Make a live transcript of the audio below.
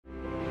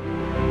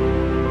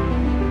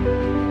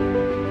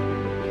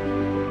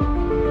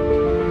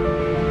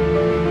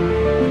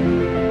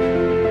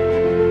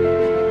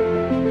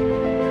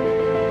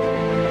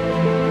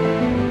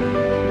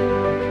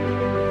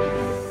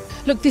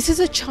Look, this is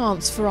a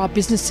chance for our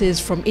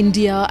businesses from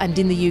India and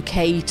in the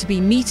UK to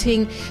be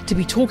meeting, to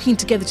be talking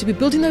together, to be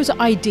building those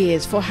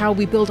ideas for how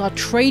we build our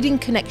trading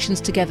connections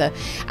together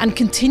and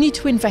continue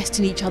to invest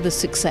in each other's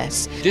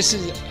success. This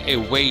is a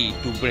way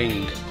to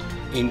bring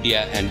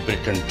India and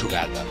Britain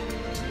together,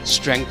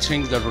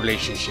 strengthening the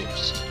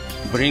relationships,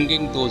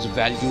 bringing those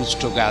values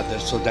together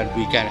so that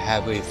we can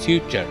have a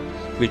future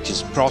which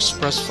is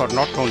prosperous for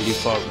not only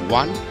for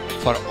one,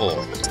 for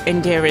all.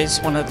 India is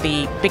one of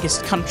the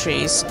biggest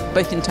countries,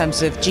 both in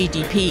terms of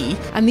GDP.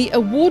 And the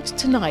award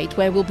tonight,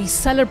 where we'll be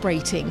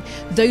celebrating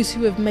those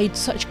who have made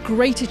such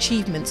great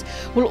achievements,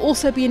 will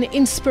also be an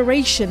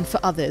inspiration for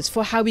others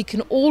for how we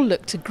can all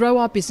look to grow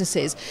our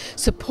businesses,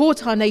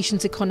 support our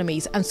nation's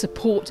economies and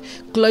support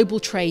global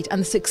trade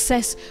and the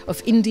success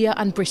of India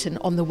and Britain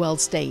on the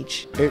world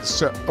stage.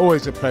 It's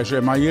always a pleasure.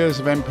 In my years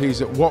of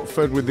MPs at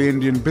Watford with the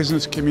Indian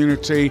business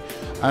community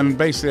and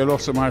basically a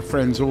lot of my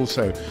friends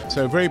also.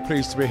 So very pleased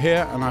to be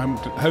here, and I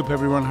hope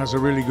everyone has a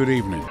really good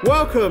evening.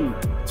 Welcome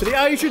to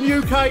the Asian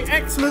UK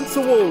Excellence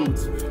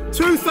Awards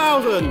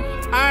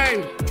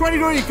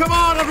 2023. Come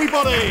on,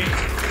 everybody!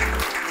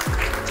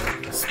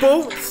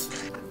 Sports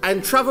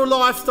and Travel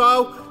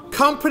Lifestyle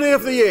Company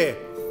of the Year.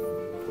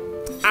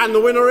 And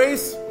the winner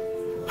is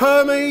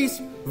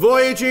Hermes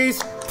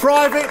Voyages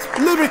Private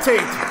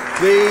Limited.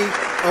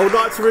 I would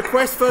like to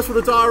request first for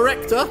the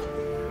director,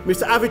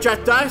 Mr.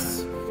 Avijat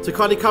Das, to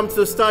kindly come to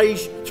the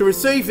stage to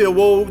receive the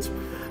award,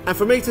 and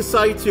for me to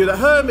say to you that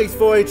Hermes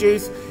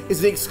Voyages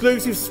is an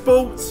exclusive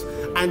sports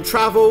and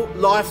travel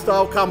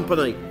lifestyle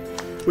company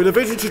with a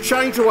vision to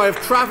change the way of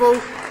travel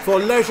for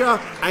leisure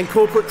and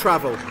corporate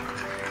travel.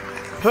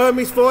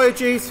 Hermes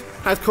Voyages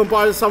has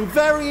combined some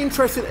very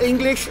interesting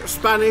English,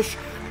 Spanish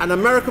and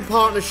American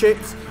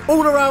partnerships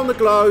all around the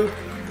globe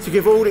to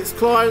give all its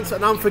clients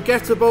an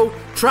unforgettable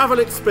travel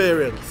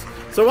experience.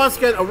 So once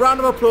again, a round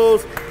of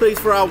applause please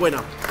for our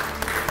winner.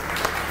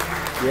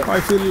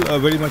 I feel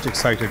very much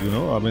excited,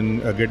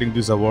 getting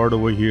this award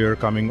over here,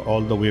 coming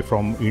all the way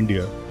from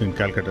India in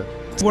Calcutta.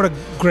 What a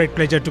great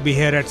pleasure to be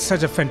here at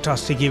such a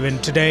fantastic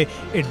event today.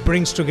 It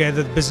brings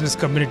together the business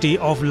community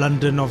of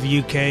London, of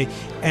UK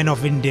and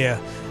of India.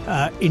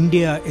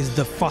 India is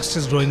the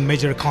fastest growing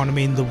major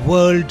economy in the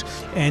world,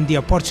 and the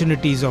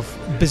opportunities of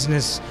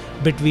business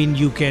between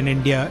UK and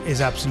India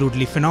is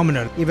absolutely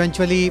phenomenal.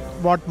 Eventually,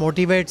 what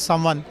motivates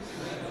someone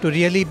to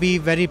really be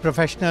very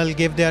professional,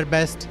 give their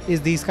best,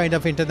 is these kind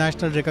of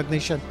international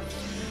recognition.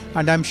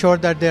 And I'm sure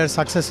that their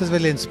successes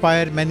will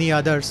inspire many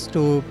others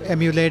to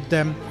emulate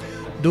them,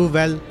 do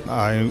well.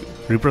 I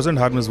represent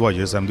Hermes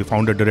Voyages. I'm the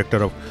founder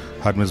director of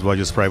Hermes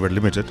Voyages Private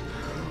Limited,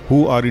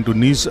 who are into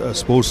niche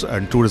sports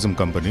and tourism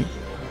company.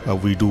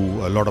 We do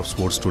a lot of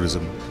sports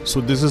tourism.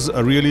 So this is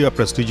really a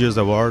prestigious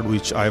award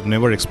which I've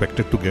never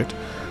expected to get.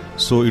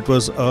 So it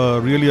was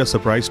really a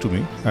surprise to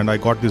me, and I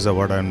got this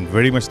award. I'm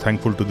very much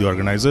thankful to the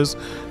organizers,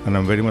 and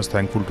I'm very much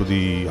thankful to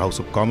the House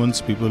of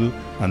Commons people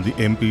and the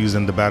MPs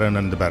and the Baron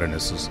and the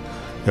Baronesses,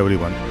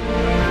 everyone.